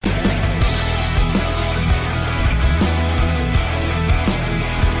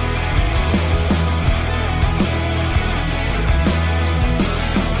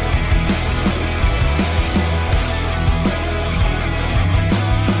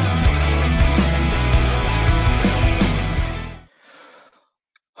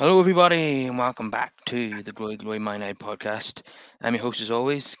Hello, everybody, and welcome back to the Glory My Night podcast. I'm your host, as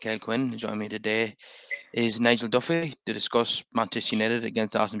always, Kyle Quinn. Joining me today is Nigel Duffy to discuss Manchester United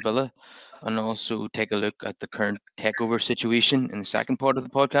against Aston Villa and also take a look at the current takeover situation in the second part of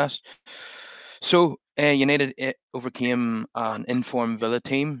the podcast. So, United overcame an informed Villa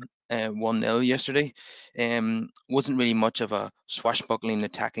team 1-0 yesterday. Wasn't really much of a swashbuckling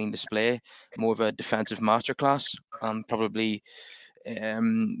attacking display, more of a defensive masterclass. Probably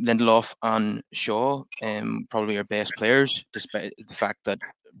Lindelof and Shaw, probably our best players, despite the fact that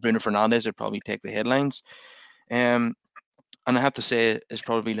Bruno Fernandes would probably take the headlines. Um, and I have to say, it's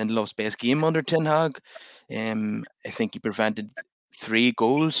probably Lindelof's best game under Ten Hag. I think he prevented three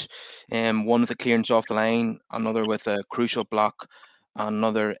goals, one with a clearance off the line, another with a crucial block,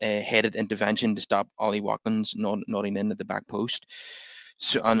 another headed intervention to stop Ollie Watkins nodding in at the back post.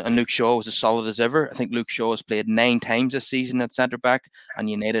 So, and Luke Shaw was as solid as ever. I think Luke Shaw has played 9 times this season at centre back, and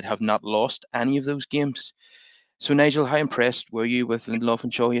United have not lost any of those games. So, Nigel, how impressed were you with Lindelof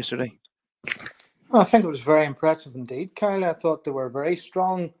and Shaw yesterday? I think it was very impressive indeed, Kyle. I thought they were very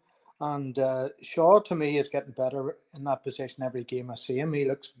strong, and Shaw to me is getting better in that position every game I see him. He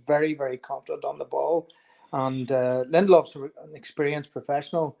looks very, very confident on the ball, and Lindelof's an experienced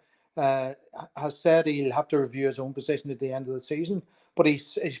professional. Uh, has said he'll have to review his own position at the end of the season, but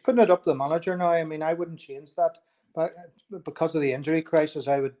he's putting it up to the manager now. I mean, I wouldn't change that, but because of the injury crisis,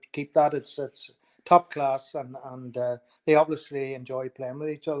 I would keep that. It's top class, and they obviously enjoy playing with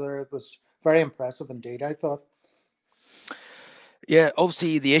each other. It was very impressive indeed, I thought. Yeah,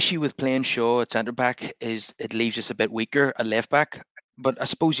 obviously the issue with playing Shaw at centre back is it leaves us a bit weaker at left back. But I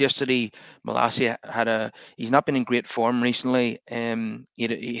suppose yesterday Malacia he's not been in great form recently.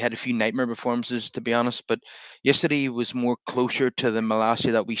 He had a few nightmare performances to be honest. But yesterday was more closer to the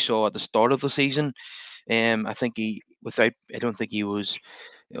Malacia that we saw at the start of the season. I don't think he was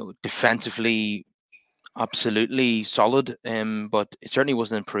defensively absolutely solid. But it certainly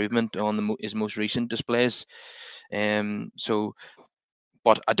was an improvement on his most recent displays. So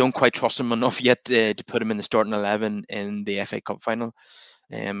but I don't quite trust him enough yet to put him in the starting 11 in the FA Cup final.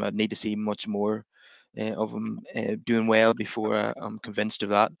 I'd need to see much more of him doing well before I'm convinced of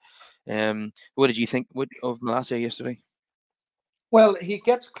that. What did you think of Malacia yesterday? Well, he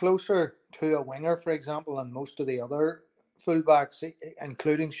gets closer to a winger, for example, than most of the other fullbacks,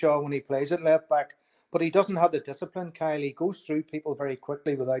 including Shaw when he plays at left back. But he doesn't have the discipline, Kyle. He goes through people very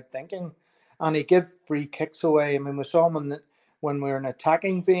quickly without thinking, and he gives free kicks away. I mean, we saw him when we were in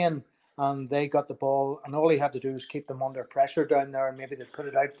attacking vein, and they got the ball, and all he had to do was keep them under pressure down there, and maybe they put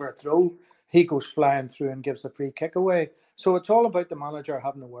it out for a throw. He goes flying through and gives the free kick away. So it's all about the manager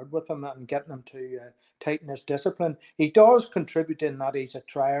having a word with him and getting him to tighten his discipline. He does contribute in that he's a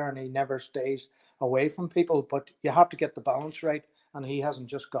trier and he never stays away from people, but you have to get the balance right, and he hasn't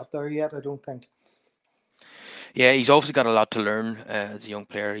just got there yet, I don't think. Yeah, he's obviously got a lot to learn as a young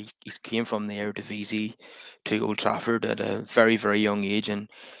player. He came from the Eredivisie to Old Trafford at a very, very young age, and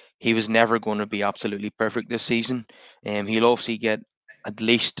he was never going to be absolutely perfect this season. He'll obviously get at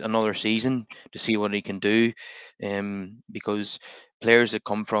least another season to see what he can do, because players that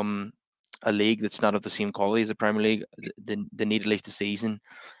come from a league that's not of the same quality as the Premier League, they need at least a season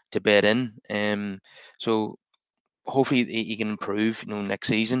to bed in. So hopefully he can improve. Next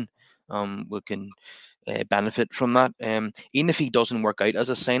season, we can benefit from that. Even if he doesn't work out as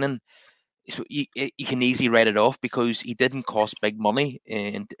a signing, you can easily write it off because he didn't cost big money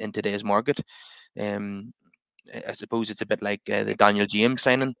in today's market. Um, I suppose it's a bit like the Daniel James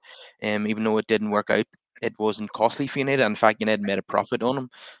signing. Even though it didn't work out, it wasn't costly for United. In fact, United made a profit on him.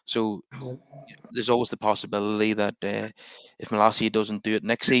 So there's always the possibility that if Malacia doesn't do it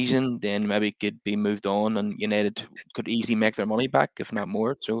next season, then maybe it could be moved on, and United could easily make their money back, if not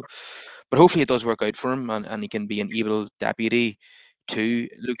more. So, but hopefully it does work out for him, and he can be an able deputy to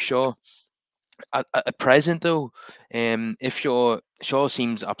Luke Shaw. At present, though, if Shaw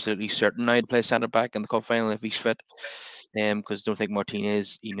seems absolutely certain now to play centre back in the cup final if he's fit, because I don't think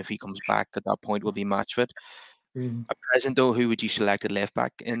Martinez, even if he comes back at that point, will be match fit. Mm. At present, though, who would you select at left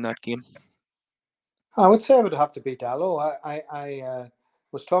back in that game? I would say it would have to be Dallo. I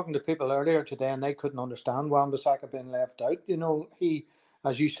was talking to people earlier today, and they couldn't understand Wan-Bissaka being left out. He,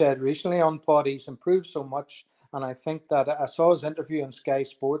 as you said recently on pod, he's improved so much, and I think that I saw his interview on Sky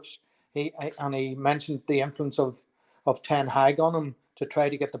Sports. He mentioned the influence of Ten Hag on him to try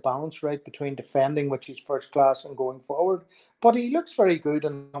to get the balance right between defending, which is first class, and going forward. But he looks very good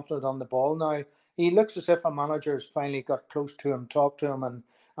and confident on the ball now. He looks as if a manager's finally got close to him, talked to him,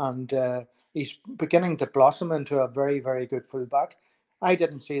 and he's beginning to blossom into a very, very good fullback. I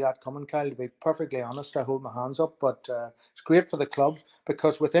didn't see that coming, Kyle. To be perfectly honest, I hold my hands up. But it's great for the club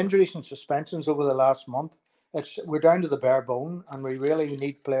because with injuries and suspensions over the last month, we're down to the bare bone, and we really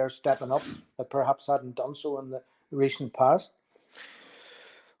need players stepping up that perhaps hadn't done so in the recent past.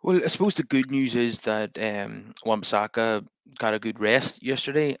 Well, I suppose the good news is that Wan-Bissaka got a good rest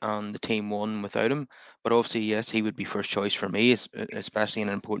yesterday, and the team won without him. But obviously, yes, he would be first choice for me, especially in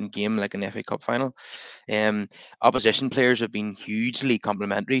an important game like an FA Cup final. Um, Opposition players have been hugely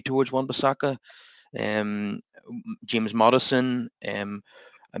complimentary towards Wan-Bissaka. James Maddison,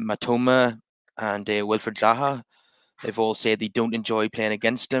 Matoma, and Wilfred Zaha. They've all said they don't enjoy playing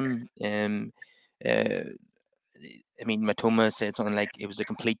against him. Uh, I mean, Matoma said something like it was a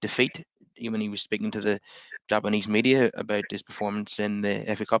complete defeat when he was speaking to the Japanese media about his performance in the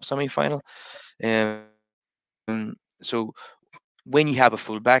FA Cup semi-final. So when you have a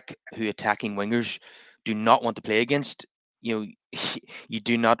fullback who attacking wingers do not want to play against, you know, you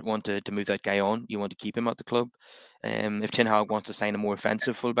do not want to move that guy on. You want to keep him at the club. If Ten Hag wants to sign a more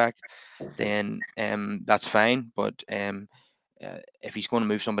offensive fullback, then that's fine. But if he's going to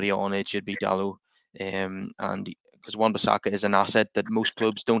move somebody on, it should be Dallo. And because Wan-Bissaka is an asset that most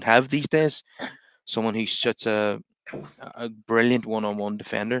clubs don't have these days. Someone who's such a brilliant one-on-one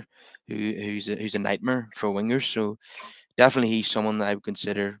defender, who's a nightmare for wingers. So definitely he's someone that I would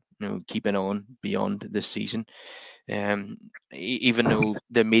consider keeping on beyond this season. Um, Even though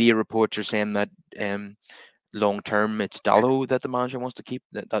the media reports are saying that long term it's Dallo that the manager wants to keep,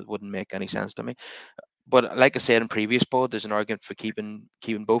 that wouldn't make any sense to me. But like I said in previous pod, there's an argument for keeping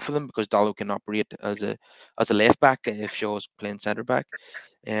both of them because Dallo can operate as a left back if Shaw's playing centre back.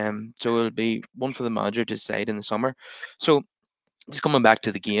 So it'll be one for the manager to decide in the summer. So just coming back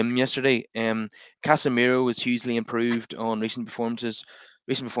to the game yesterday, Casemiro was hugely improved on recent performances.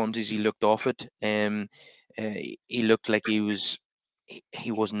 Recent performances, he looked off it. He looked like he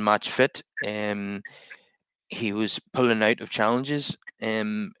wasn't match fit. He was pulling out of challenges.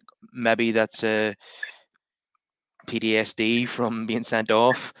 Maybe that's a PTSD from being sent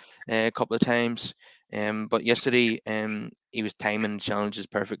off a couple of times. But yesterday, he was timing challenges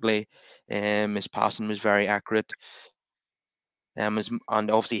perfectly. His passing was very accurate. And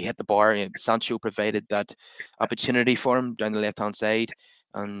obviously he hit the bar. Sancho provided that opportunity for him down the left hand side,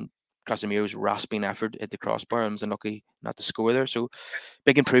 and Casemiro's rasping effort at the crossbar and was unlucky not to score there. So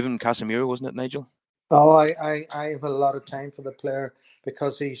big improvement in Casemiro, wasn't it, Nigel? Oh, I have a lot of time for the player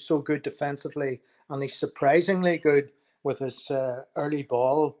because he's so good defensively and he's surprisingly good with his early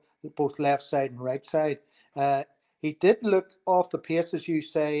ball, both left side and right side. Uh, he did look off the pace, as you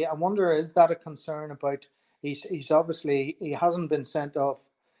say. I wonder, is that a concern about? He's obviously he hasn't been sent off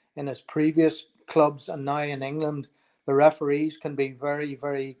in his previous clubs, and now in England, the referees can be very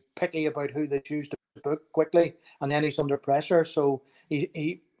very picky about who they choose to book quickly, and then he's under pressure. So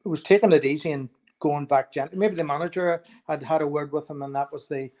he was taking it easy and going back gently. Maybe the manager had had a word with him, and that was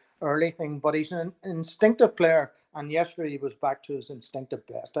the early thing. But he's an instinctive player, and yesterday he was back to his instinctive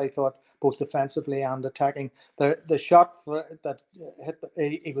best. I thought both defensively and attacking. The shot that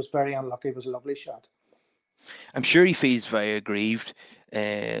hit, he was very unlucky. It was a lovely shot. I'm sure he feels very aggrieved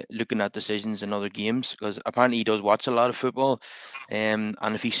looking at decisions in other games because apparently he does watch a lot of football. And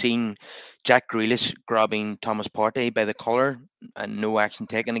if he's seen Jack Grealish grabbing Thomas Partey by the collar and no action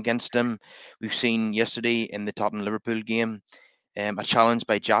taken against him, we've seen yesterday in the Tottenham Liverpool game a challenge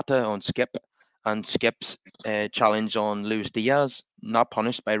by Jota on Skip and Skip's challenge on Luis Diaz, not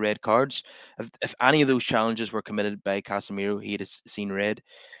punished by red cards. If any of those challenges were committed by Casemiro, he'd have seen red.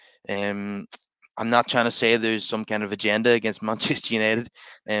 Um, I'm not trying to say there's some kind of agenda against Manchester United,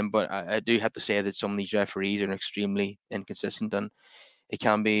 but I do have to say that some of these referees are extremely inconsistent, and it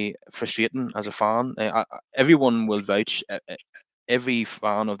can be frustrating as a fan. Everyone will vouch. Every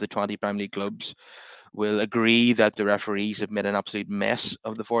fan of the 20 Premier League clubs will agree that the referees have made an absolute mess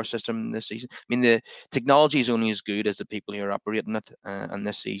of the VAR system this season. I mean, the technology is only as good as the people who are operating it, and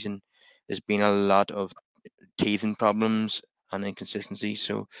this season there's been a lot of teething problems and inconsistencies.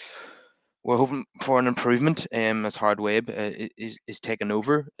 So we're hoping for an improvement as Hard Web is taking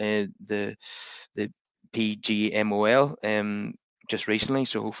over the PGMOL just recently.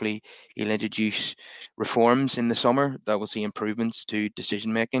 So hopefully he'll introduce reforms in the summer that will see improvements to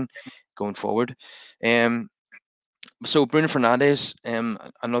decision making going forward. Um, so Bruno Fernandes,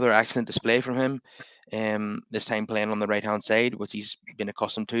 another excellent display from him. This time playing on the right hand side, which he's been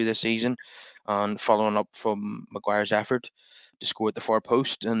accustomed to this season, and following up from Maguire's effort to score at the far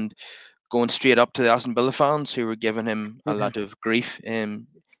post and going straight up to the Aston Villa fans who were giving him a Yeah. lot of grief in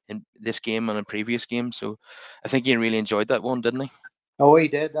this game and in previous games. So I think he really enjoyed that one, didn't he? Oh, he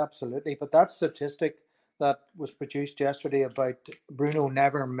did absolutely. But that statistic that was produced yesterday about Bruno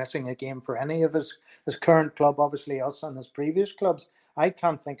never missing a game for any of his current club, obviously us and his previous clubs. I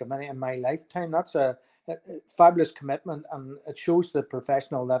can't think of any in my lifetime. That's a fabulous commitment, and it shows the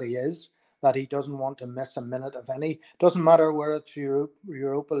professional that he is. That he doesn't want to miss a minute of any. Doesn't matter whether it's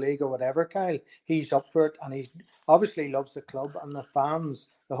Europa League or whatever, Kyle. He's up for it, and he obviously loves the club, and the fans,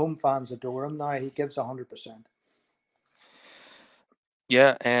 the home fans, adore him now. He gives 100%.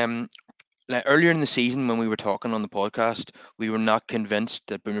 Yeah, like earlier in the season when we were talking on the podcast, we were not convinced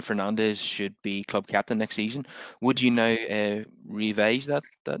that Bruno Fernandes should be club captain next season. Would you now revise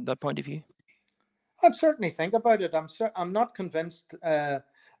that point of view? I'd certainly think about it. I'm not convinced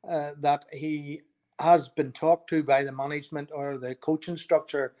that he has been talked to by the management or the coaching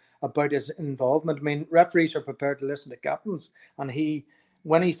structure about his involvement. I mean, referees are prepared to listen to captains, and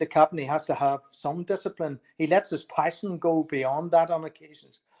when he's the captain, he has to have some discipline. He lets his passion go beyond that on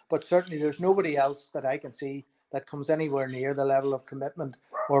occasions, but certainly there's nobody else that I can see that comes anywhere near the level of commitment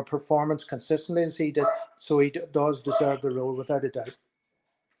or performance consistently as he did. So he does deserve the role without a doubt.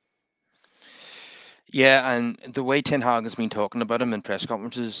 Yeah, and the way Ten Hag has been talking about him in press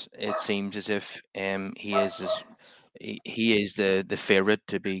conferences, it seems as if he is the favourite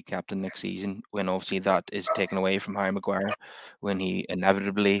to be captain next season. When obviously that is taken away from Harry Maguire when he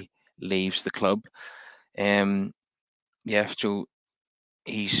inevitably leaves the club. Um, yeah, so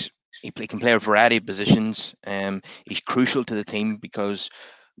he's can play a variety of positions. He's crucial to the team because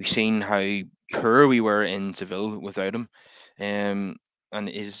we've seen how poor we were in Seville without him. And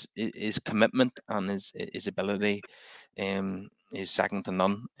his commitment and his ability is second to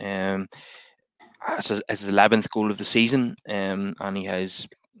none. As his 11th goal of the season, and he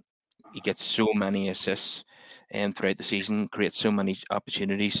gets so many assists throughout the season, creates so many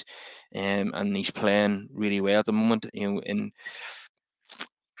opportunities, and he's playing really well at the moment. In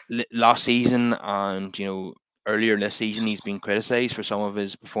last season and earlier this season, he's been criticised for some of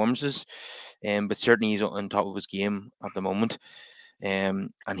his performances, but certainly he's on top of his game at the moment.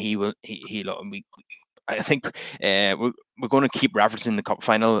 And he will he we, I think we're going to keep referencing the cup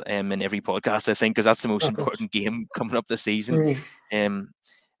final in every podcast, I think, because that's the most important game coming up this season. Um,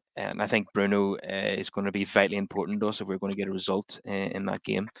 and I think Bruno is going to be vitally important to us if we're going to get a result in that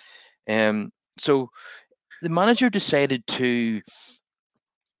game. So the manager decided to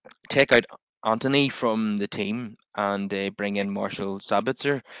take out Anthony from the team and bring in Marshall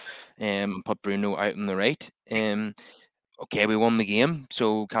Sabitzer and put Bruno out on the right. Okay, we won the game,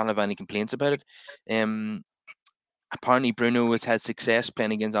 so can't have any complaints about it. Um, Apparently, Bruno has had success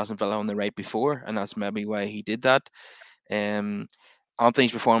playing against Aston Villa on the right before, and that's maybe why he did that. Um,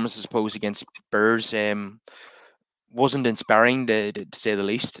 Anthony's performance, I suppose, against Spurs wasn't inspiring, to say the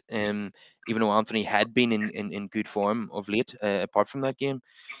least. Even though Anthony had been in good form of late, apart from that game.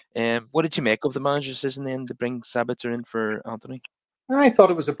 What did you make of the manager's decision then to bring Sabitzer in for Anthony? I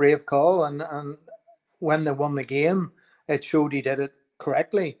thought it was a brave call, and when they won the game, it showed he did it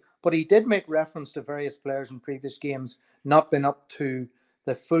correctly. But he did make reference to various players in previous games not being up to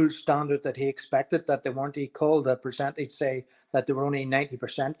the full standard that he expected, that they weren't. He called the percentage, say that they were only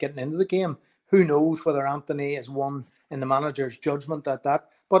 90% getting into the game. Who knows whether Anthony is one in the manager's judgment at that.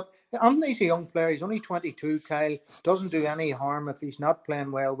 But Anthony's a young player. He's only 22, Kyle. Doesn't do any harm if he's not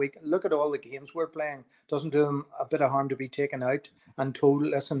playing well. We look at all the games we're playing. Doesn't do him a bit of harm to be taken out and told,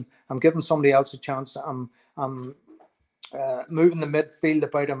 listen, I'm giving somebody else a chance. I'm moving the midfield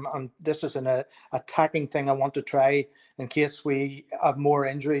about him, and this is an attacking thing I want to try in case we have more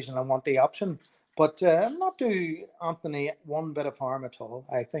injuries, and I want the option. But not do Anthony one bit of harm at all,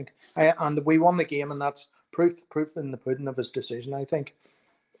 I think. And we won the game, and that's proof in the pudding of his decision, I think.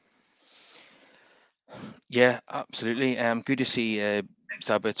 Yeah, absolutely. Good to see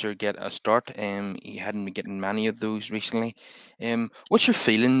Sabitzer get a start. He hadn't been getting many of those recently. What's your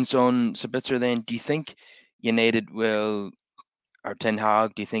feelings on Sabitzer then? Do you think United will, or Ten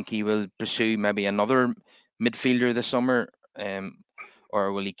Hag, do you think he will pursue maybe another midfielder this summer,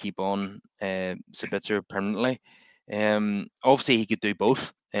 or will he keep on Sabitzer permanently? Obviously, he could do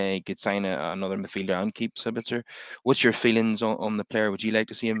both. He could sign another midfielder and keep Sabitzer. What's your feelings on the player? Would you like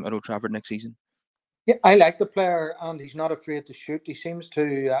to see him at Old Trafford next season? Yeah, I like the player, and he's not afraid to shoot. He seems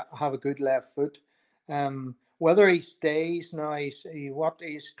to have a good left foot. Whether he stays now,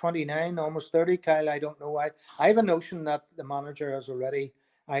 he's 29, almost 30. Kyle, I don't know. I have a notion that the manager has already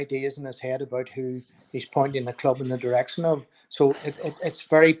ideas in his head about who he's pointing the club in the direction of. So it's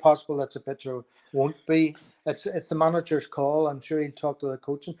very possible that Sabitzer won't be. It's the manager's call. I'm sure he'll talk to the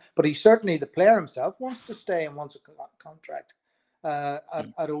coaching, but he certainly, the player himself, wants to stay and wants a contract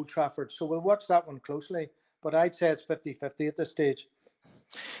at Old Trafford. So we'll watch that one closely. But I'd say it's 50-50 at this stage.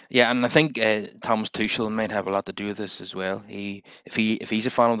 Yeah, and I think Thomas Tuchel might have a lot to do with this as well. If he's a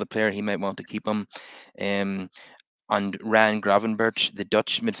fan of the player, he might want to keep him. Um, and Ryan Gravenberch, the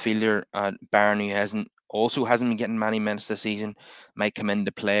Dutch midfielder at Bayern, who hasn't been getting many minutes this season, might come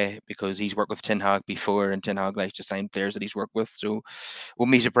into play because he's worked with Ten Hag before, and Ten Hag likes to sign players that he's worked with. So,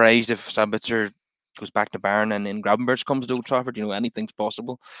 wouldn't be surprised if Sabitzer goes back to Bayern and then Gravenberch comes to Old Trafford. Anything's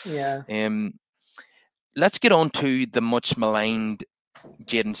possible. Yeah. Um, let's get on to the much maligned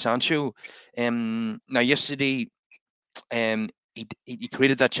Jadon Sancho. Now, yesterday, he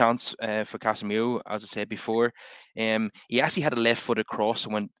created that chance for Casemiro, as I said before. He actually had a left-footed cross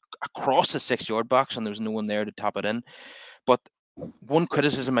and went across the 6-yard box, and there was no one there to tap it in. But one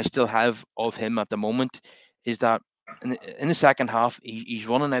criticism I still have of him at the moment is that in the second half, he's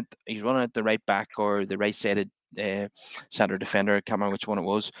running at the right back or the right sided centre defender. I can't remember which one it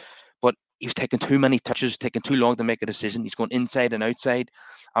was, but he was taking too many touches, taking too long to make a decision. He's going inside and outside,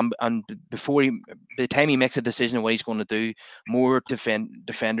 and by the time he makes a decision on what he's going to do, more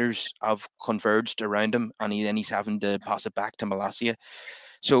defenders have converged around him, and he's having to pass it back to Malacia.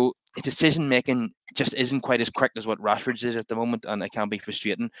 So his decision making just isn't quite as quick as what Rashford's is at the moment, and it can be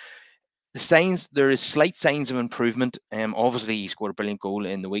frustrating. There is slight signs of improvement. Obviously, he scored a brilliant goal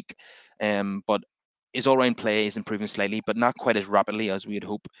in the week, but his all-round play is improving slightly, but not quite as rapidly as we'd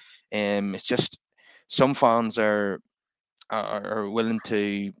hope. It's just some fans are willing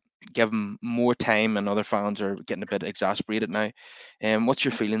to give him more time, and other fans are getting a bit exasperated now. What's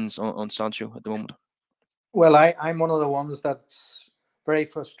your feelings on Sancho at the moment? Well, I'm one of the ones that's very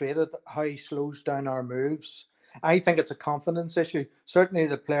frustrated how he slows down our moves. I think it's a confidence issue. Certainly,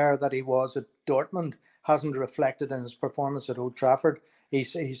 the player that he was at Dortmund hasn't reflected in his performance at Old Trafford.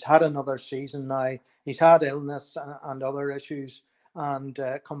 He's had another season now. He's had illness and other issues, and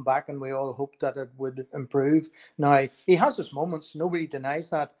come back, and we all hoped that it would improve. Now he has his moments. Nobody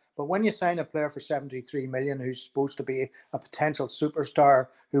denies that. But when you sign a player for 73 million, who's supposed to be a potential superstar,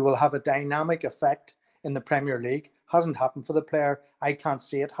 who will have a dynamic effect in the Premier League. Hasn't happened for the player. I can't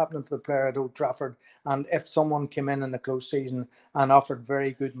see it happening for the player at Old Trafford. And if someone came in the close season and offered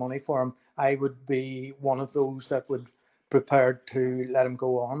very good money for him, I would be one of those that would prepared to let him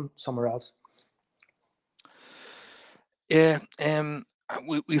go on somewhere else. Yeah,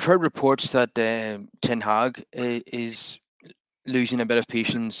 we've heard reports that Ten Hag is losing a bit of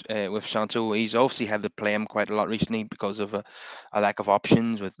patience with Sancho. He's obviously had to play him quite a lot recently because of a lack of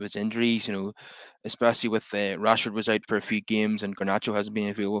options with injuries. Especially with Rashford was out for a few games and Garnacho hasn't been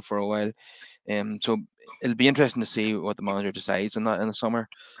available for a while. So it'll be interesting to see what the manager decides on that in the summer.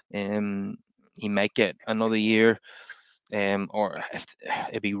 Um, he might get another year, or if,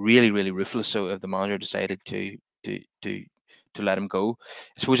 it'd be really, really ruthless. So if the manager decided to to to let him go,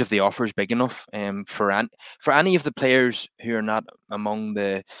 I suppose if the offer is big enough, for any of the players who are not among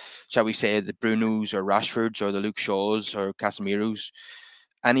the, shall we say, the Brunos or Rashfords or the Luke Shaws or Casemiros,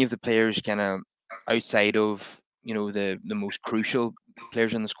 any of the players kind of outside of the most crucial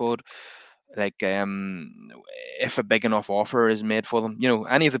players in the squad, like if a big enough offer is made for them,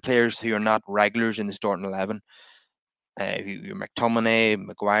 any of the players who are not regulars in the starting 11, your McTominay,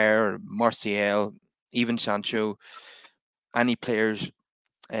 Maguire, Martial, even Sancho, any players,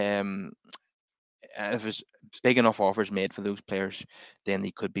 um, if there's big enough offers made for those players, then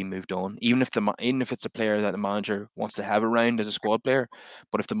they could be moved on. Even if it's a player that the manager wants to have around as a squad player,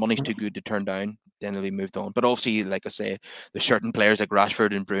 but if the money's too good to turn down, then they'll be moved on. But obviously, like I say, there's certain players like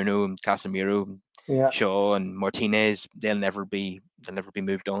Rashford and Bruno and Casemiro, and Yeah. Shaw and Martinez. They'll never be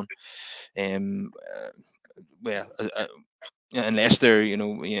moved on. Um, uh, well, unless they're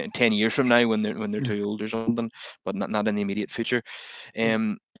 10 years from now when they're too old or something, but not in the immediate future.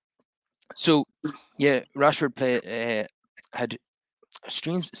 Um, so yeah, Rashford had a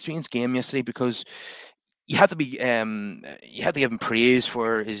strange game yesterday because you had to give him praise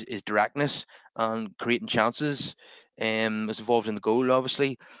for his directness and creating chances. Was involved in the goal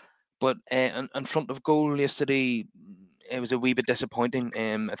obviously, but in front of goal yesterday, it was a wee bit disappointing.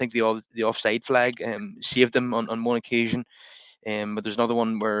 I think the offside flag saved him on one occasion. But there's another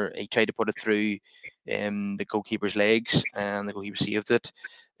one where he tried to put it through the goalkeeper's legs, and the goalkeeper saved it.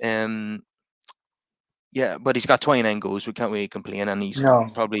 Um, yeah, but he's got 29 goals. We can't really complain, and No.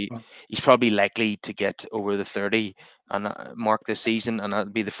 he's probably likely to get over the 30 and mark this season, and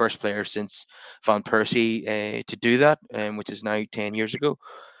that'll be the first player since Van Persie to do that, which is now 10 years ago.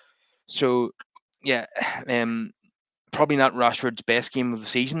 So yeah, um, probably not Rashford's best game of the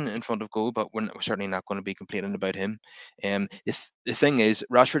season in front of goal, but we're certainly not going to be complaining about him. The thing is,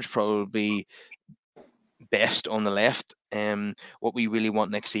 Rashford's probably best on the left. What we really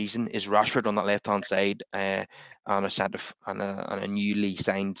want next season is Rashford on that left hand side, and a newly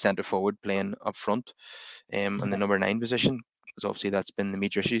signed centre forward playing up front, in the number nine position. Because obviously that's been the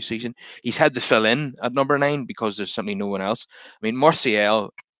major issue this season. He's had to fill in at number nine because there's simply no one else. I mean,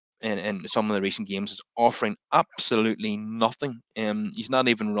 Martial in some of the recent games is offering absolutely nothing. He's not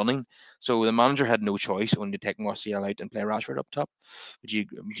even running. So the manager had no choice only to take Martial out and play Rashford up top. Would you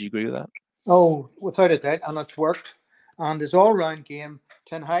agree with that? Oh, without a doubt, and it's worked. And his all-round game,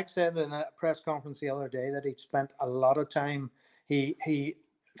 Ten Hag said in a press conference the other day that he'd spent a lot of time. He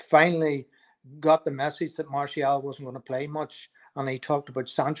finally got the message that Martial wasn't going to play much, and he talked about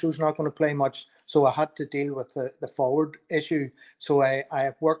Sancho's not going to play much. So I had to deal with the forward issue. So I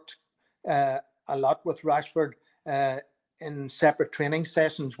have worked uh, a lot with Rashford uh, in separate training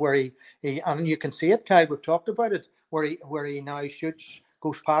sessions where he and you can see it, Kyle. We've talked about it where he now shoots,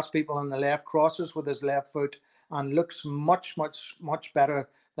 goes past people on the left, crosses with his left foot, and looks much better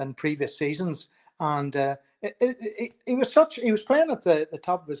than previous seasons. And he was playing at the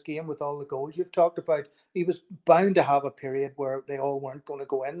top of his game with all the goals you've talked about. He was bound to have a period where they all weren't going to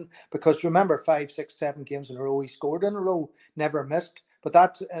go in because remember 5, 6, 7 games in a row he scored in a row, never missed. But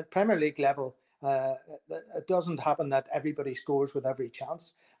that at Premier League level, uh, it doesn't happen that everybody scores with every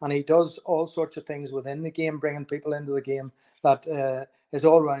chance, and he does all sorts of things within the game, bringing people into the game. That his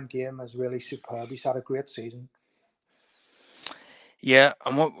all-round game is really superb. He's had a great season. Yeah,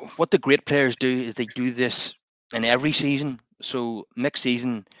 and what the great players do is they do this in every season. So next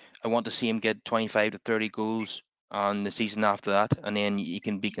season, I want to see him get 25 to 30 goals on the season after that, and then he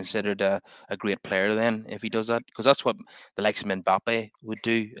can be considered a great player then if he does that, because that's what the likes of Mbappe would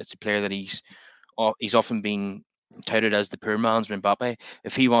do. It's a player that he's often been touted as the poor man's Mbappe.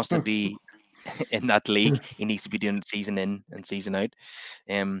 If he wants to be in that league, he needs to be doing it season in and season out.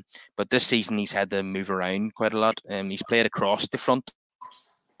 Um, but this season he's had to move around quite a lot. He's played across the front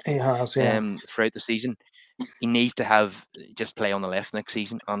He has, yeah. throughout the season. He needs to have just play on the left next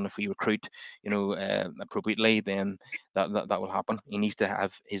season, and if we recruit, appropriately, then that will happen. He needs to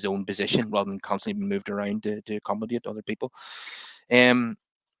have his own position rather than constantly being moved around to accommodate other people. Um,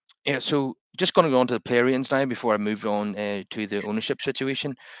 yeah, so just going to go on to the player ratings now before I move on to the ownership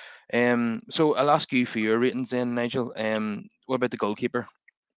situation. So I'll ask you for your ratings then, Nigel. What about the goalkeeper?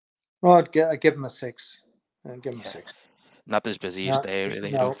 Oh, I'd give him a 6. I'd give him a Yeah, 6. not his busiest No, day, really.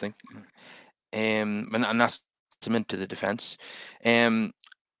 I don't no, think. And that's him into the defence.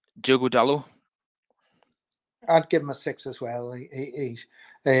 Diogo Dallo. I'd give him a 6 as well. He's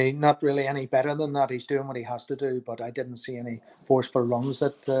not really any better than that. He's doing what he has to do, but I didn't see any forceful runs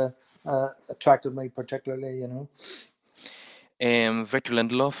that attracted me particularly. Victor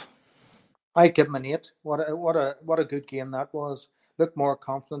Lindelof. I'd give him an 8. What a good game that was. Looked more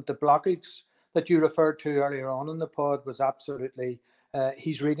confident. The blockage that you referred to earlier on in the pod was absolutely.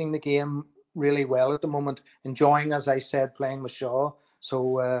 He's reading the game really well at the moment, enjoying, as I said, playing with Shaw.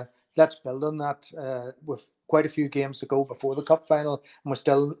 So let's build on that. With quite a few games to go before the cup final, and we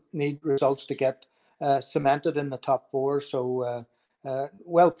still need results to get cemented in the top four. So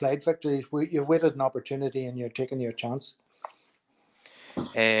well played, Victor. You've waited an opportunity, and you're taking your chance.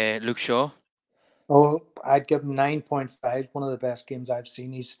 Luke Shaw. Oh, I'd give him 9.5. One of the best games I've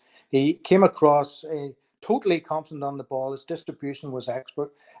seen. He came across totally confident on the ball. His distribution was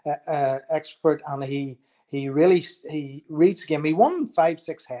expert, and he really he reads the game. He won 5,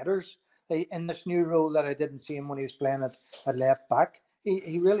 6 headers in this new role that I didn't see him when he was playing at left back.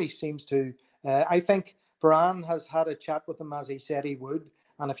 He really seems to. I think Varane has had a chat with him as he said he would.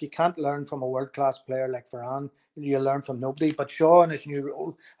 And if you can't learn from a world class player like Varane, you learn from nobody. But Shaw in his new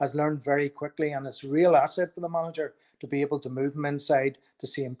role has learned very quickly, and it's a real asset for the manager to be able to move him inside to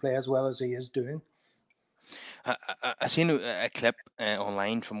see him play as well as he is doing. I seen a clip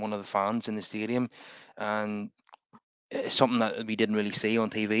online from one of the fans in the stadium, and it's something that we didn't really see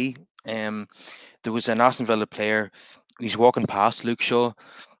on TV. There was an Aston Villa player. He's walking past Luke Shaw,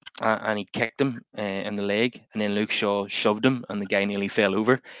 and he kicked him in the leg, and then Luke Shaw shoved him, and the guy nearly fell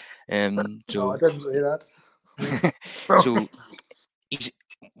over. No, I So, didn't say that. so he's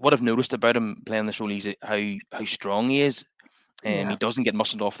what I've noticed about him playing this role. He's how strong he is. He Yeah. doesn't get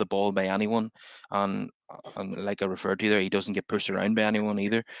muscled off the ball by anyone, and like I referred to there, he doesn't get pushed around by anyone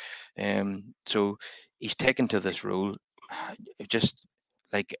either. So he's taken to this role, just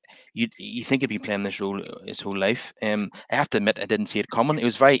like you think he'd be playing this role his whole life. I have to admit I didn't see it coming. It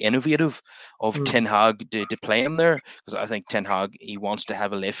was very innovative of Mm. Ten Hag to play him there, because I think Ten Hag he wants to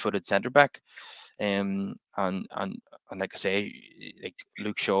have a left-footed centre back. Um, and and and like I say, like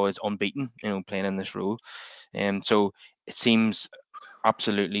Luke Shaw is unbeaten, playing in this role. So it seems.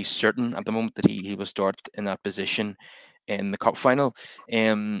 absolutely certain at the moment that he will start in that position in the cup final.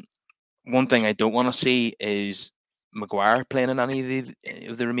 Um, One thing I don't want to see is Maguire playing in any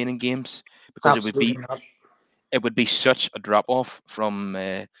of the remaining games, because Absolutely not. it would be such a drop off from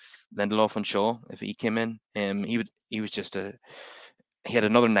Lindelof and Shaw if he came in. He was just a he had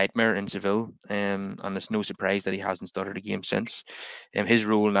another nightmare in Seville, and it's no surprise that he hasn't started a game since. His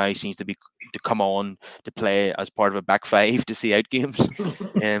role now seems to be to come on to play as part of a back five to see out games.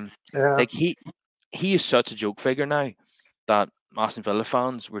 Um, Yeah. like he is such a joke figure now that Aston Villa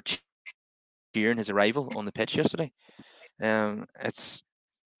fans were cheering his arrival on the pitch yesterday.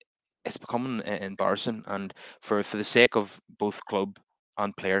 It's becoming embarrassing, and for the sake of both club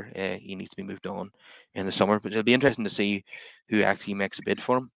and player, he needs to be moved on in the summer. But it'll be interesting to see who actually makes a bid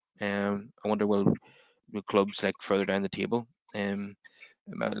for him. I wonder will clubs like further down the table.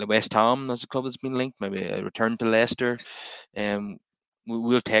 Like West Ham as a club that's been linked, maybe a return to Leicester. Um,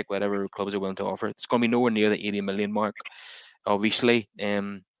 we'll take whatever clubs are willing to offer. It's going to be nowhere near the 80 million mark, obviously.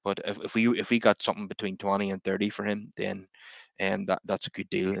 But if we got something between 20 and 30 for him, then that's a good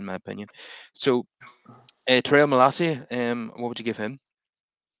deal in my opinion. So Terrell Malacia, what would you give him?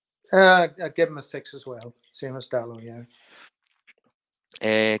 I'd give him a six as well, same as Dallo. Yeah.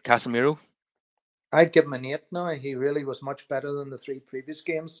 Casemiro. I'd give him an eight now. He really was much better than the three previous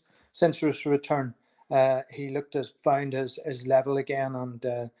games since his return. He looked as found his level again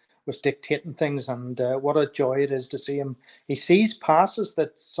and was dictating things. And what a joy it is to see him. He sees passes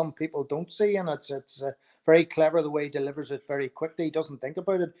that some people don't see, and it's very clever the way he delivers it very quickly. He doesn't think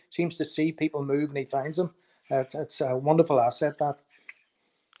about it. Seems to see people move and he finds them. It's a wonderful asset that.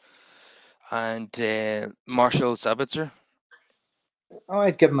 And Marshall Sabitzer. Oh,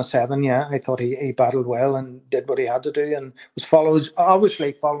 I'd give him a seven. Yeah, I thought he battled well and did what he had to do, and was followed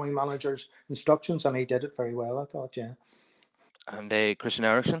obviously following manager's instructions, and he did it very well. I thought, yeah. And Christian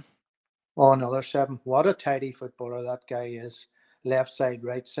Eriksen. Oh, another seven. What a tidy footballer that guy is. Left side,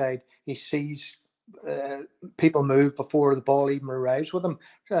 right side. He sees uh, people move before the ball even arrives with him.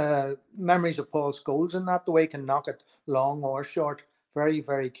 Memories of Paul Scholes in that the way he can knock it long or short. Very,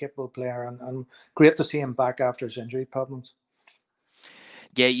 very capable player, and great to see him back after his injury problems.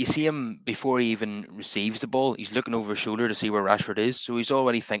 Yeah, you see him before he even receives the ball. He's looking over his shoulder to see where Rashford is, so he's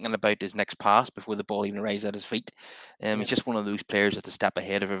already thinking about his next pass before the ball even arrives at his feet. Yeah, He's just one of those players that's a step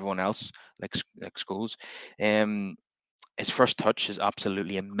ahead of everyone else, like Scholes. Um, his first touch is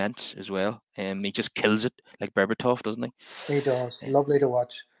absolutely immense as well. He just kills it like Berbatov, doesn't he? he does. Eh, Lovely to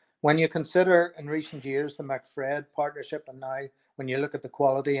watch. When you consider in recent years the McFred partnership, and now when you look at the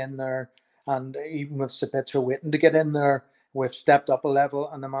quality in there, and even with Sabitzer waiting to get in there, we've stepped up a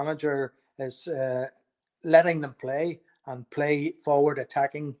level, and the manager is letting them play and play forward,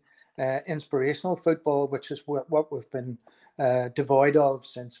 attacking, inspirational football, which is what we've been devoid of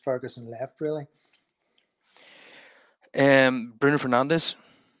since Ferguson left, really. Bruno Fernandes.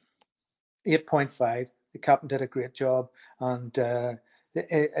 8.5. The captain did a great job, and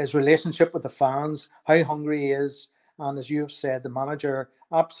his relationship with the fans, how hungry he is, and as you have said, the manager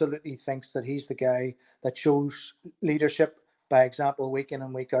absolutely thinks that he's the guy that shows leadership by example week in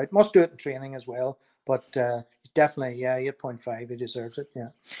and week out. Must do it in training as well, but definitely, yeah, 8.5. He deserves it. Yeah,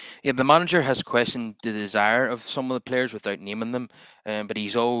 Yeah, the manager has questioned the desire of some of the players without naming them, but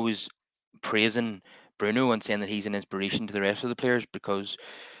he's always praising Bruno and saying that he's an inspiration to the rest of the players because,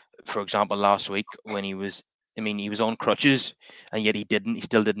 for example, last week when he was on crutches and yet he didn't. He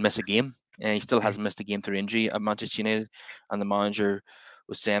still didn't miss a game. He still hasn't missed a game through injury at Manchester United, and the manager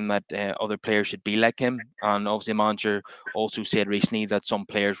was saying that other players should be like him. And obviously, the manager also said recently that some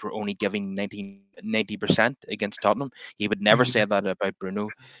players were only giving 90% against Tottenham. He would never say that about Bruno.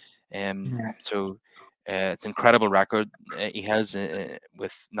 yeah. So it's an incredible record he has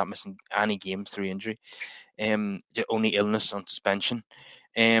with not missing any games through injury. Only illness and suspension.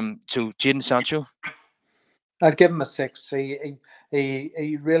 So Jaden Sancho. I'd give him a six. He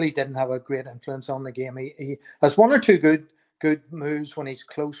really didn't have a great influence on the game. He has one or two good moves when he's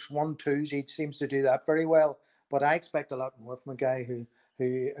close, one twos. He seems to do that very well. But I expect a lot more from a guy who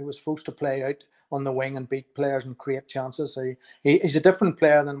was supposed to play out on the wing and beat players and create chances. So he's a different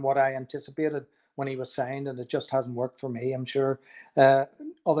player than what I anticipated when he was signed, and it just hasn't worked for me. I'm sure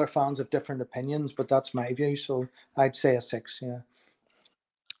other fans have different opinions, but that's my view. So I'd say a six. Yeah,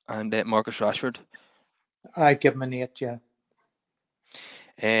 And Marcus Rashford. I'd give him an eight. Yeah.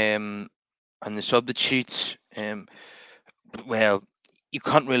 Um, and the substitutes. Well, you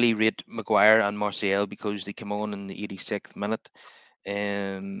can't really rate Maguire and Martial because they came on in the 86th minute.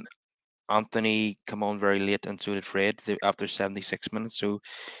 Um, Anthony came on very late, and so did Fred after 76 minutes. So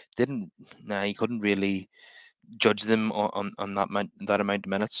didn't, nah, he couldn't really judge them on that amount of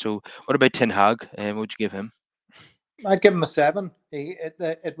minutes. So what about Ten Hag? What would you give him? I'd give him a seven.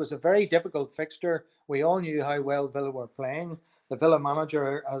 It was a very difficult fixture. We all knew how well Villa were playing. The Villa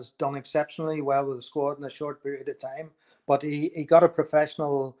manager has done exceptionally well with the squad in a short period of time, but he got a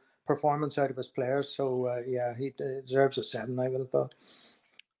professional performance out of his players. So, yeah, he deserves a seven, I would have thought.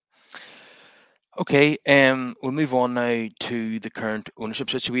 Okay, we'll move on now to the current ownership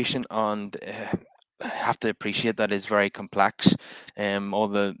situation, and I have to appreciate that it's very complex. All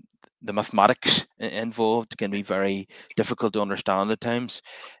the mathematics involved can be very difficult to understand at times.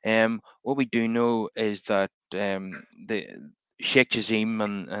 What we do know is that the Sheikh Jazim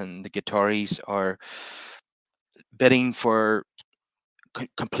and the Qataris are bidding for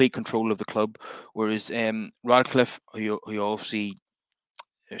complete control of the club, whereas Radcliffe, who obviously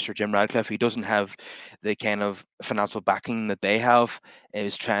Sir Jim Radcliffe, he doesn't have the kind of financial backing that they have,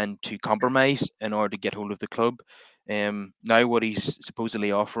 is trying to compromise in order to get hold of the club. Now, what he's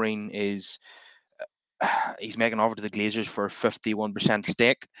supposedly offering is he's making an offer to the Glazers for a 51%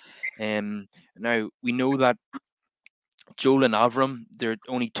 stake. Now, we know that Joel and Avram, they're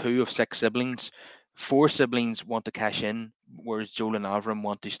only two of six siblings. Four siblings want to cash in, whereas Joel and Avram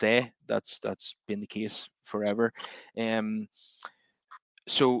want to stay. That's been the case forever. Um,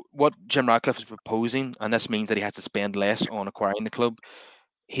 so what Jim Ratcliffe is proposing, and this means that he has to spend less on acquiring the club.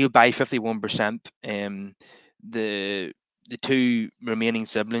 He'll buy 51%. The the two remaining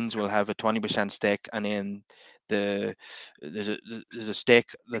siblings will have a 20% stake, and then the there's a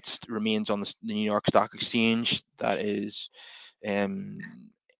stake that remains on the New York Stock Exchange that is in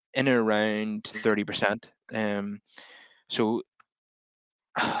and around 30%. So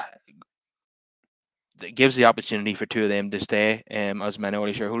it gives the opportunity for two of them to stay as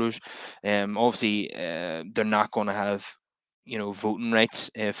minority shareholders. Obviously, they're not going to have voting rights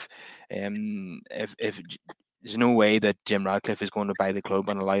if there's no way that Jim Radcliffe is going to buy the club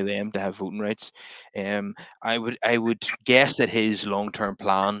and allow them to have voting rights. Um, I would guess that his long term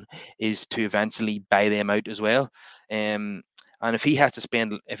plan is to eventually buy them out as well. Um, and if he has to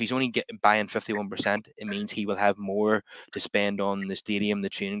spend, if he's only buying 51%, it means he will have more to spend on the stadium, the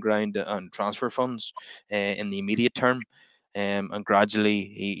training ground, and transfer funds in the immediate term. And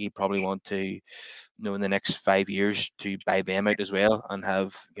gradually, he probably want to, in the next 5 years, to buy them out as well and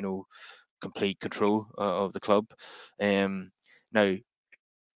have, complete control of the club. Now,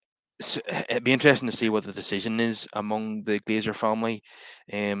 it'd be interesting to see what the decision is among the Glazer family.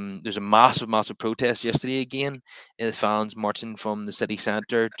 There's a massive, massive protest yesterday again. The fans marching from the city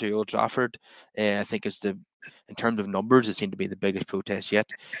centre to Old Trafford. I think in terms of numbers, it seemed to be the biggest protest yet.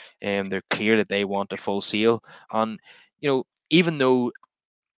 They're clear that they want a full sale. And, even though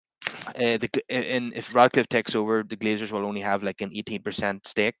and if Radcliffe takes over, the Glazers will only have like an 18%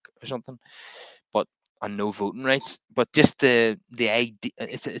 stake or something, but and no voting rights. But just the idea,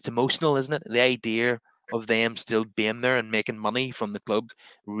 it's emotional, isn't it? The idea of them still being there and making money from the club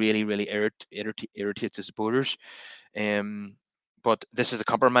really, really irritates the supporters. Um, but this is a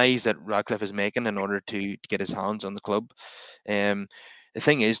compromise that Radcliffe is making in order to get his hands on the club. Um, the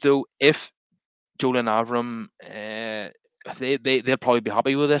thing is, though, if Joel and Avram, they'll probably be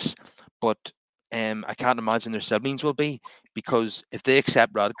happy with this, but I can't imagine their siblings will be, because if they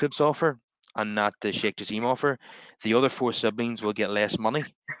accept Radcliffe's offer and not the Sheikh Jazim offer, the other four siblings will get less money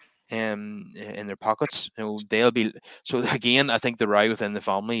in their pockets. They'll be so again. I think the row within the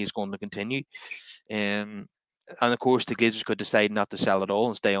family is going to continue. Um, and of course, the Glazers could decide not to sell at all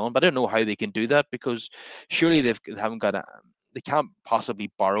and stay on. But I don't know how they can do that, because surely they haven't got they can't possibly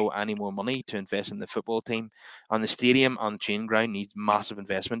borrow any more money to invest in the football team. And the stadium on training ground needs massive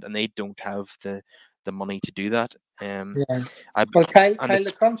investment, and they don't have the money to do that. Yeah. I, Well, and Kyle, the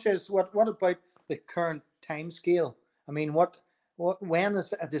it's crunch is what about the current time scale? I mean, when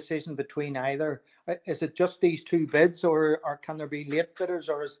is a decision between either? Is it just these two bids, or can there be late bidders,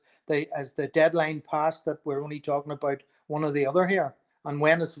 or is the deadline passed that we're only talking about one or the other here? And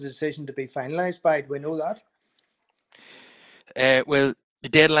when is the decision to be finalised by? Do we know that? Well, the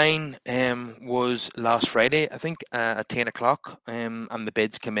deadline was last Friday, I think, at 10 o'clock, and the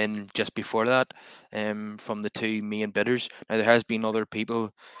bids came in just before that from the two main bidders. Now, there has been other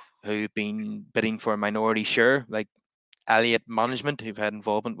people who've been bidding for a minority share, like Elliott Management, who've had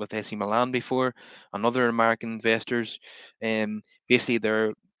involvement with AC Milan before, and other American investors.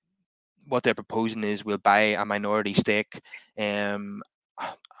 Basically, what they're proposing is we'll buy a minority stake, um,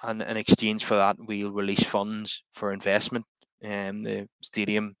 and in exchange for that, we'll release funds for investment, the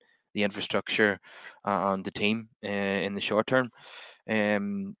stadium, the infrastructure, and the team in the short term.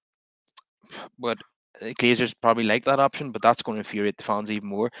 Um, but Glazers probably like that option, but that's going to infuriate the fans even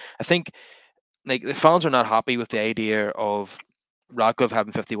more. I think like the fans are not happy with the idea of Radcliffe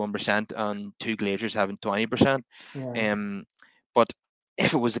having 51% and two Glazers having 20%. Yeah, Um, but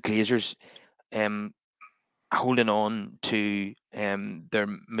if it was the Glazers um, holding on to their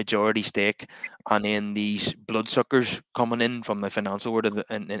majority stake, and then these bloodsuckers coming in from the financial world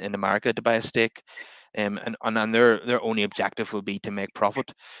in America to buy a stake, and their only objective will be to make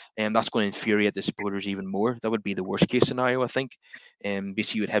profit, and that's going to infuriate the supporters even more. That would be the worst case scenario, I think.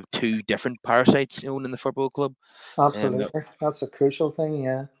 Basically, you would have two different parasites owning the football club. Um, absolutely. That's a crucial thing.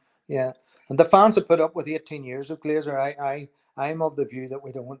 Yeah, yeah. And the fans have put up with 18 years of Glazer. I'm of the view that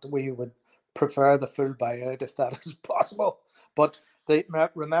we would prefer the full buyout if that is possible. But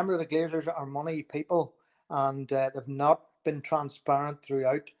remember, the Glazers are money people, and they've not been transparent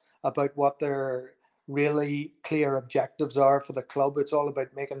throughout about what their really clear objectives are for the club. It's all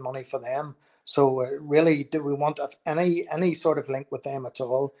about making money for them. So really, do we want any sort of link with them at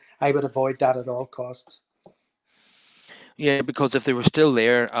all? I would avoid that at all costs. Yeah, because if they were still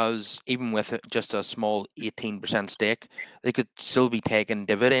there as even with just a small 18% stake, they could still be taking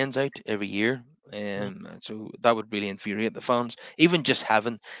dividends out every year. And so that would really infuriate the fans. Even just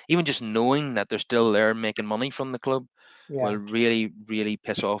knowing that they're still there making money from the club will Yeah, really, really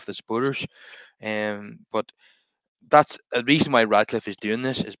piss off the supporters. But that's a reason why Radcliffe is doing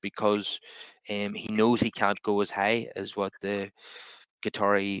this is because he knows he can't go as high as what the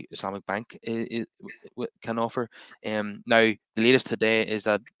Qatari Islamic Bank can offer. Now, the latest today is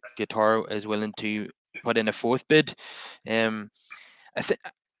that Qatar is willing to put in a fourth bid. Um, I, th-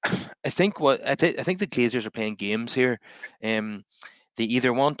 I think the Glazers are playing games here. They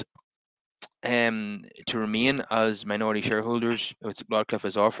either want to remain as minority shareholders, which Radcliffe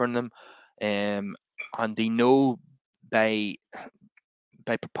is offering them, and they know by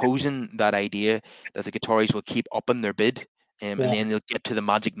proposing that idea that the Qataris will keep upping their bid, and yeah, then they'll get to the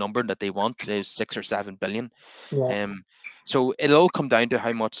magic number that they want, is 6 or 7 billion. yeah. Um, so it'll all come down to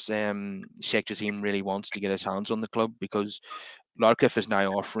how much Sheikh Jassim really wants to get his hands on the club, because Radcliffe is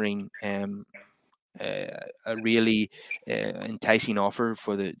now offering a really enticing offer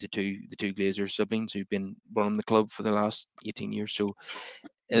for the two Glazer siblings who've been running the club for the last 18 years. So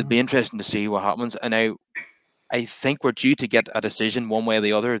it'll Mhm. be interesting to see what happens. And I think we're due to get a decision one way or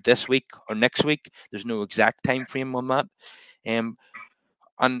the other this week or next week. There's no exact time frame on that. Um,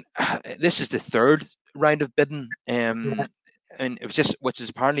 and this is the third round of bidding. Yeah, And it was just, which is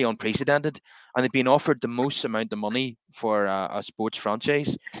apparently unprecedented. And they've been offered the most amount of money for a sports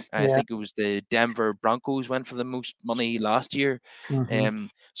franchise. I yeah. think it was the Denver Broncos went for the most money last year. Hmm.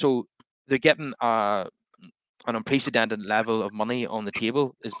 So they're getting an unprecedented level of money on the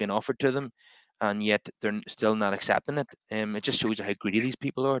table is being offered to them, and yet they're still not accepting it. It just shows you how greedy these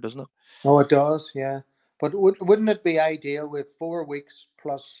people are, doesn't it? Oh, it does, yeah. But wouldn't it be ideal with 4 weeks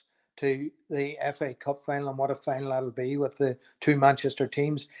plus to the FA Cup final, and what a final that'll be with the two Manchester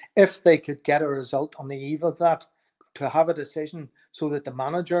teams, if they could get a result on the eve of that, to have a decision so that the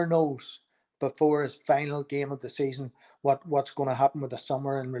manager knows before his final game of the season what's going to happen with the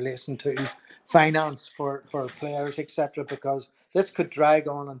summer in relation to finance for players, etc. Because this could drag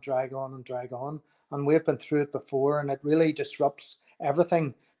on and drag on and drag on, and we've been through it before, and it really disrupts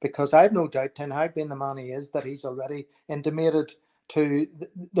everything, because I've no doubt Ten Hag, being the man he is, that he's already intimated to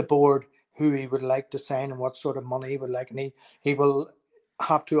the board who he would like to sign and what sort of money he would like, and he will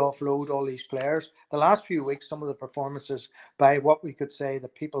have to offload all these players. The last few weeks, some of the performances by what we could say the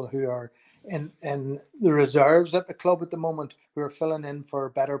people who are in the reserves at the club at the moment, who are filling in for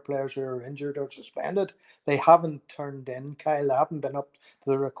better players who are injured or suspended, they haven't turned in, Kyle. They haven't been up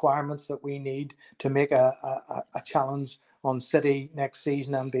to the requirements that we need to make a challenge on City next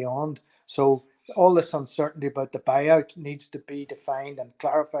season and beyond. So all this uncertainty about the buyout needs to be defined and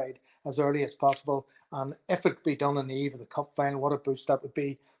clarified as early as possible. And if it be done on the eve of the cup final, what a boost that would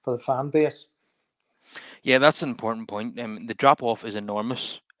be for the fan base. Yeah, that's an important point. The drop off is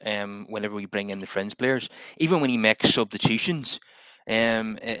enormous. Whenever we bring in the fringe players, even when he makes substitutions,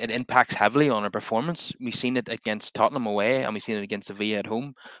 it impacts heavily on our performance. We've seen it against Tottenham away, and we've seen it against Sevilla at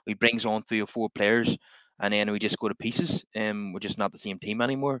home. We brings on 3 or 4 players, and then we just go to pieces. We're just not the same team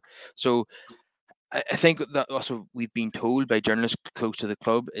anymore. So I think that also we've been told by journalists close to the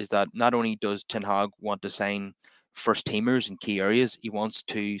club is that not only does Ten Hag want to sign first teamers in key areas, he wants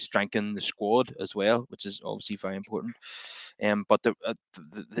to strengthen the squad as well, which is obviously very important. But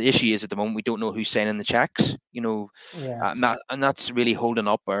the issue is at the moment we don't know who's signing the checks. Yeah. And that's really holding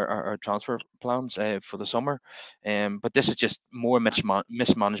up our transfer plans for the summer. But this is just more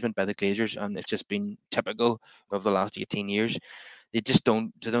mismanagement by the Glazers, and it's just been typical of the last 18 years. They just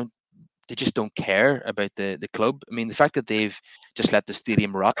don't they just don't care about the club. I mean, the fact that they've just let the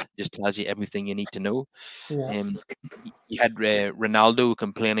stadium rot just tells you everything you need to know. Yeah. Um, you had Ronaldo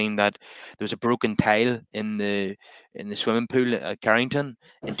complaining that there was a broken tile in the swimming pool at Carrington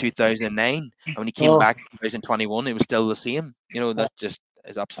in 2009, and when he came Oh, back in 2021, it was still the same. uh, That just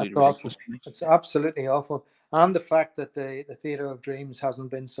is that's absolutely awful. ridiculous for me. It's absolutely awful. And the fact that the Theatre of Dreams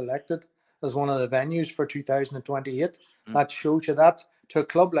hasn't been selected as one of the venues for 2028, Mm. that shows you that to a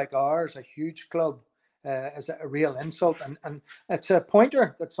club like ours, a huge club, is a real insult. And it's a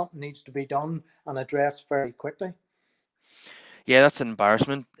pointer that something needs to be done and addressed very quickly. Yeah, that's an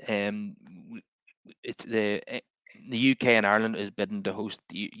embarrassment. It's the UK and Ireland is bidding to host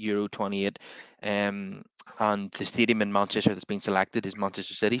the Euro 28, and the stadium in Manchester that's been selected is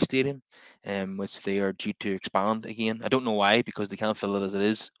Manchester City Stadium, which they are due to expand again. I don't know why, because they can't fill it as it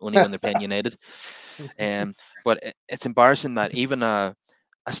is, only when they're playing United. Um, but it's embarrassing that even a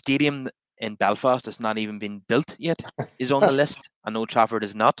stadium in Belfast that's not even been built yet is on the list, and Old Trafford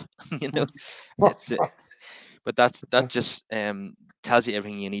is not. you know, it's but that just tells you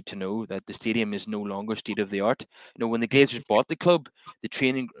everything you need to know, that the stadium is no longer state of the art. When the Glazers bought the club, the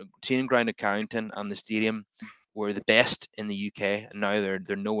training ground at Carrington and the stadium were the best in the UK, and now they're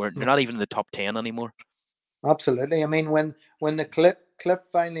nowhere. They're not even in the top 10 anymore. Absolutely. I mean, when the Cliff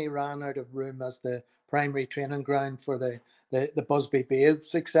finally ran out of room as the primary training ground for the Busby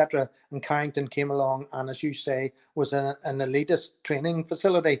Babes, etc., and Carrington came along, and as you say, was an elitist training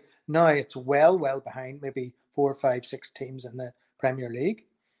facility. Now it's well behind maybe 4, 5, 6 teams in the Premier League.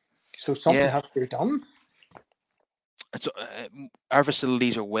 So something Yeah, has to be done. our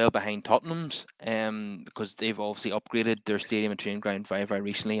facilities are well behind Tottenham's, because they've obviously upgraded their stadium and training ground very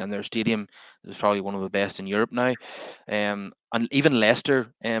recently, and their stadium is probably one of the best in Europe now. And even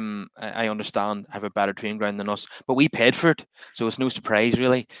Leicester, I understand, have a better training ground than us, but we paid for it, so it's no surprise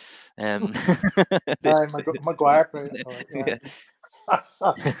really. Um, Maguire played for yeah, it.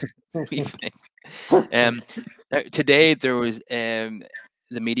 we Yeah. pay. Today there was the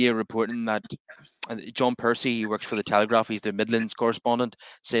media reporting that John Percy, who works for the Telegraph, he's the Midlands correspondent,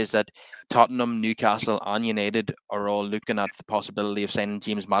 says that Tottenham, Newcastle, and United are all looking at the possibility of signing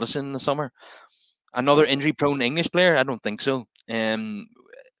James Maddison in the summer. Another injury-prone English player? I don't think so.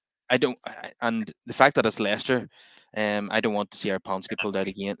 I don't, and the fact that it's Leicester, I don't want to see our pounds get pulled out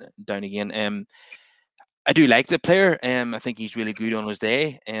again, down again. I do like the player. I think he's really good on his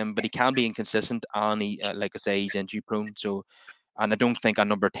day. But he can be inconsistent, and like I say, he's injury prone. So, and I don't think a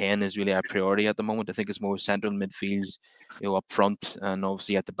number 10 is really a priority at the moment. I think it's more central midfield, up front and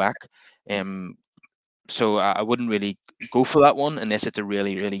obviously at the back. Um, so I wouldn't really go for that one unless it's a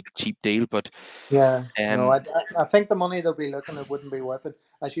really really cheap deal. But Yeah, no, um, I think the money they'll be looking at wouldn't be worth it.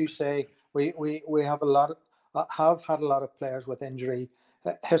 As you say, we have a lot have had a lot of players with injury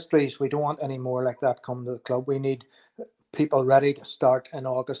histories. We don't want any more like that come to the club. We need people ready to start in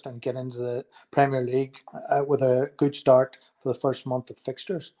August and get into the Premier League with a good start for the first month of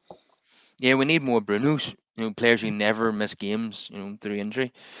fixtures. yeah, we need more Brunos. Players who never miss games, through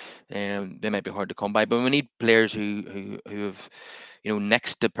injury. They might be hard to come by, but we need players who have,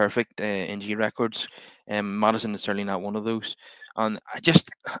 next to perfect injury records. Madison is certainly not one of those, and I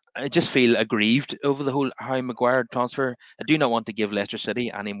just feel aggrieved over the whole Harry Maguire transfer. I do not want to give Leicester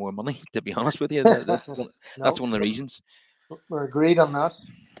City any more money. To be honest with you, that's No, one of the reasons. we're agreed on that.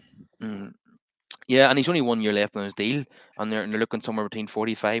 Mm. Yeah, and he's only 1 year left on his deal, and they're looking somewhere between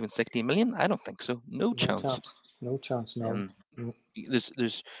 45 and 60 million. I don't think so. No No chance. chance. No chance. No. Um, No.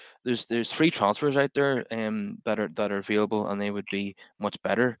 there's free transfers out there that are available, and they would be much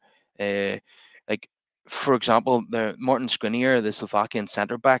better. Uh, like for example, the Martin Skriniar, the Slovakian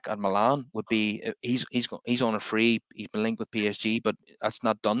centre back at Milan, would be he's on a free. He's been linked with PSG, but that's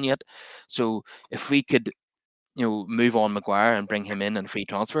not done yet. So if we could move on Maguire and bring him in and free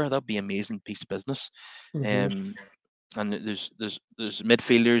transfer, that'd be an amazing piece of business. Hmm. Um, and there's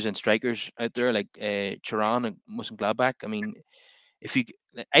midfielders and strikers out there like Turan and Gladbach. I mean, if you,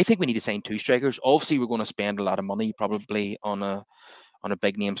 I think we need to sign two strikers. Obviously, we're going to spend a lot of money probably on a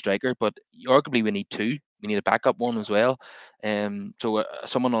big name striker, but arguably we need two. We need a backup one as well. So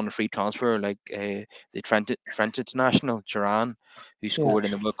someone on a free transfer like the French international Turan, who Yeah. scored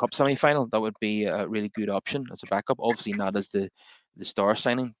in the World Cup semi-final, that would be a really good option as a backup. Obviously, not as the star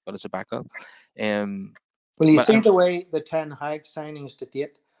signing, but as a backup. Um, Well, you but see the way the Ten Hag signings to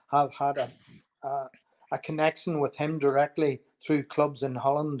date have had a, a connection with him directly through clubs in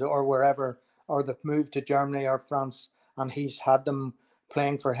Holland or wherever, or they've moved to Germany or France, and he's had them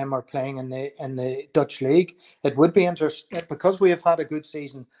playing for him or playing in the Dutch league. It would be interesting because we have had a good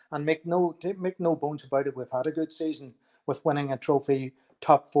season, and make no bones about it. We've had a good season with winning a trophy,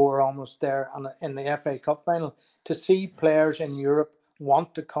 top four almost there, and in the FA Cup final. To see players in Europe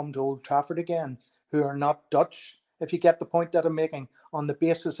want to come to Old Trafford again who are not Dutch, if you get the point that I'm making, on the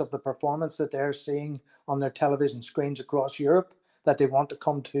basis of the performance that they're seeing on their television screens across Europe, that they want to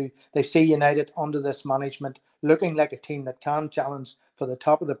come to. They see United under this management looking like a team that can challenge for the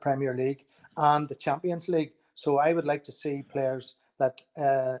top of the Premier League and the Champions League. So I would like to see players that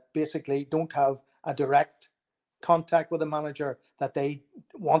basically don't have a direct contact with a manager, that they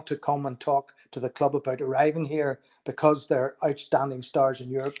want to come and talk to the club about arriving here because they're outstanding stars in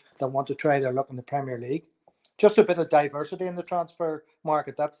Europe that want to try their luck in the Premier League. Just a bit of diversity in the transfer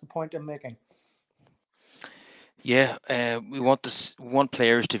market. That's the point I'm making. Yeah, we want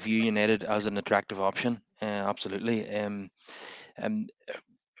players to view United as an attractive option. Absolutely. Um,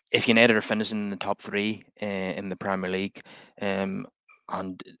 if United are finishing in the top three in the Premier League, um,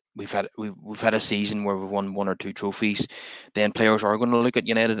 and we've had a season where we've won one or two trophies, then players are going to look at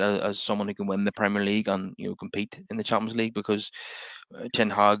United as someone who can win the Premier League and compete in the Champions League, because Ten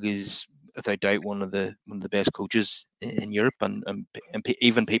Hag is without doubt one of the best coaches in Europe, and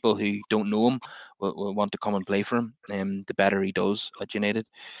even people who don't know him will want to come and play for him. The better he does at United.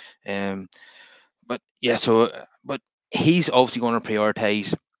 Um, but yeah, but he's obviously going to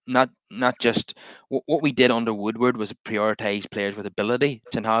prioritize not just what we did under Woodward was prioritize players with ability.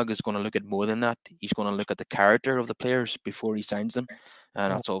 Ten Hag is going to look at more than that. He's going to look at the character of the players before he signs them,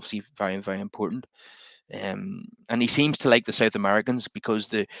 and that's obviously very very important. And he seems to like the South Americans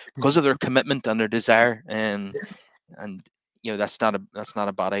because of their commitment and their desire. And that's not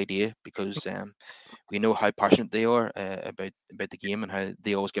a bad idea, because we know how passionate they are about the game, and how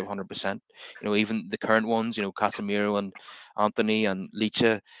they always give 100%. Even the current ones, Casemiro and Anthony and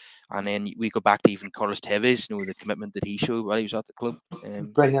Licha, and then we go back to even Carlos Tevez. The commitment that he showed while he was at the club,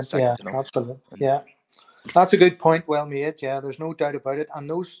 Brilliant. second Yeah, to none. absolutely. And Yeah. That's a good point, well made. Yeah, there's no doubt about it. And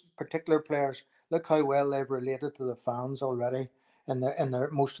those particular players, look how well they've related to the fans already. In their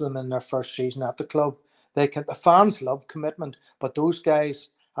most of them in their first season at the club, the fans love commitment. But those guys,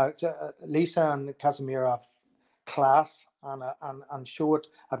 Lisa and Casemiro, have class and show it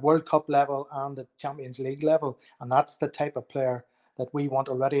at World Cup level and at Champions League level. And that's the type of player that we want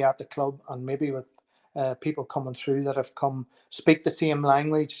already at the club. And maybe with people coming through that have come speak the same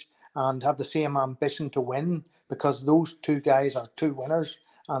language and have the same ambition to win, because those two guys are two winners,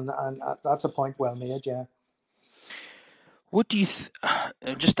 and that's a point well made. Yeah. what do you?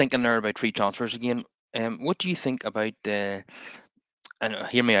 I'm just thinking there about free transfers again. What do you think about? And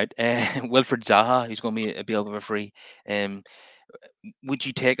hear me out. Wilfred Zaha, who's going to be available for free. Um, would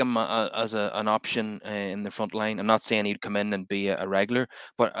you take him as an option in the front line? I'm not saying he'd come in and be a regular,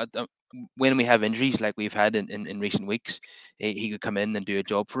 but when we have injuries like we've had in recent weeks, he could come in and do a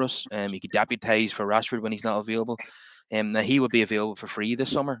job for us. He could deputise for Rashford when he's not available. Now he would be available for free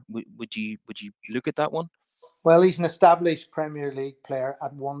this summer. Would you look at that one? Well, he's an established Premier League player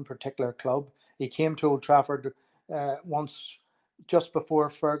at one particular club. He came to Old Trafford once just before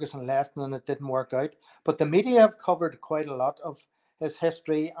Ferguson left, and it didn't work out. But the media have covered quite a lot of his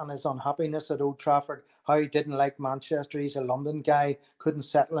history and his unhappiness at Old Trafford, how he didn't like Manchester. He's a London guy, couldn't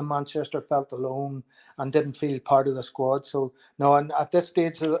settle in Manchester, felt alone, and didn't feel part of the squad. So, no, and at this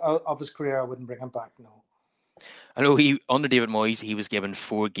stage of his career, I wouldn't bring him back, no. I know he under David Moyes he was given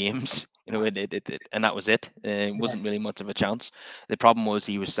 4 games, and that was it. It Yeah. wasn't really much of a chance. The problem was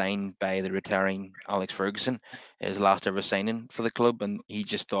he was signed by the retiring Alex Ferguson, his last ever signing for the club, and he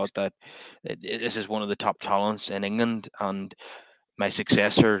just thought that this is one of the top talents in England, and my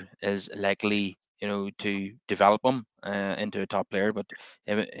successor is likely, to develop him into a top player. But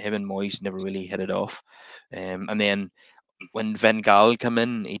him and Moyes never really hit it off, and then when Van Gaal came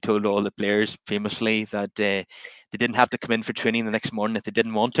in, he told all the players famously that they didn't have to come in for training the next morning if they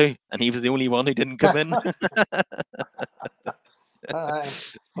didn't want to, and he was the only one who didn't come in. Uh,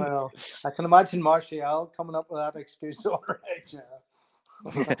 well, I can imagine Martial coming up with that excuse. All right,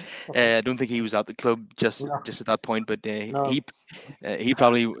 yeah. I don't think he was at the club No, just at that point, but no, he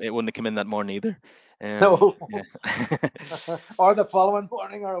probably wouldn't have come in that morning either. no. Yeah. Or the following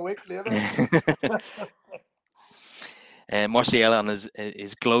morning or a week later. Martial on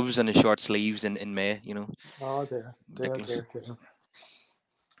his gloves and his short sleeves in May, Oh dear, dear, ridiculous. dear,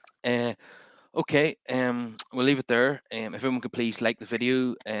 dear. Uh, Okay, we'll leave it there. If everyone could please like the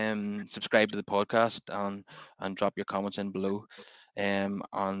video, subscribe to the podcast, and drop your comments in below. And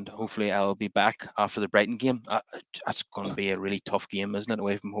hopefully I'll be back after the Brighton game. That's going to be a really tough game, isn't it?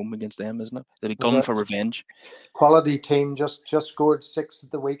 Away from home against them, isn't it? They'll be gunning for revenge. Quality team, just scored six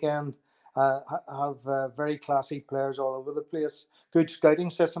at the weekend. Have very classy players all over the place. Good scouting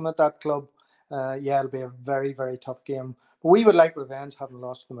system at that club. Yeah, it'll be a very, very tough game. But we would like revenge, having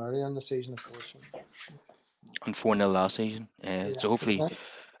lost them earlier in the season, of course. And 4-0 last season. Yeah, So hopefully,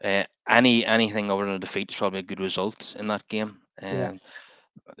 okay. anything other than a defeat is probably a good result in that game. Yeah.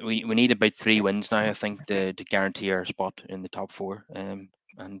 We need about 3 wins now, I think, to guarantee our spot in the top four.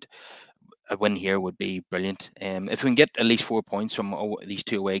 And a win here would be brilliant. If we can get at least 4 points from these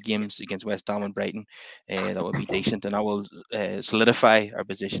two away games against West Ham and Brighton, that would be decent, and that will solidify our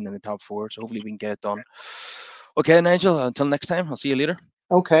position in the top four. So hopefully we can get it done. Okay, Nigel. Until next time, I'll see you later.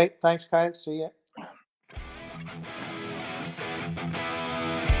 Okay. Thanks, Kyle. See you.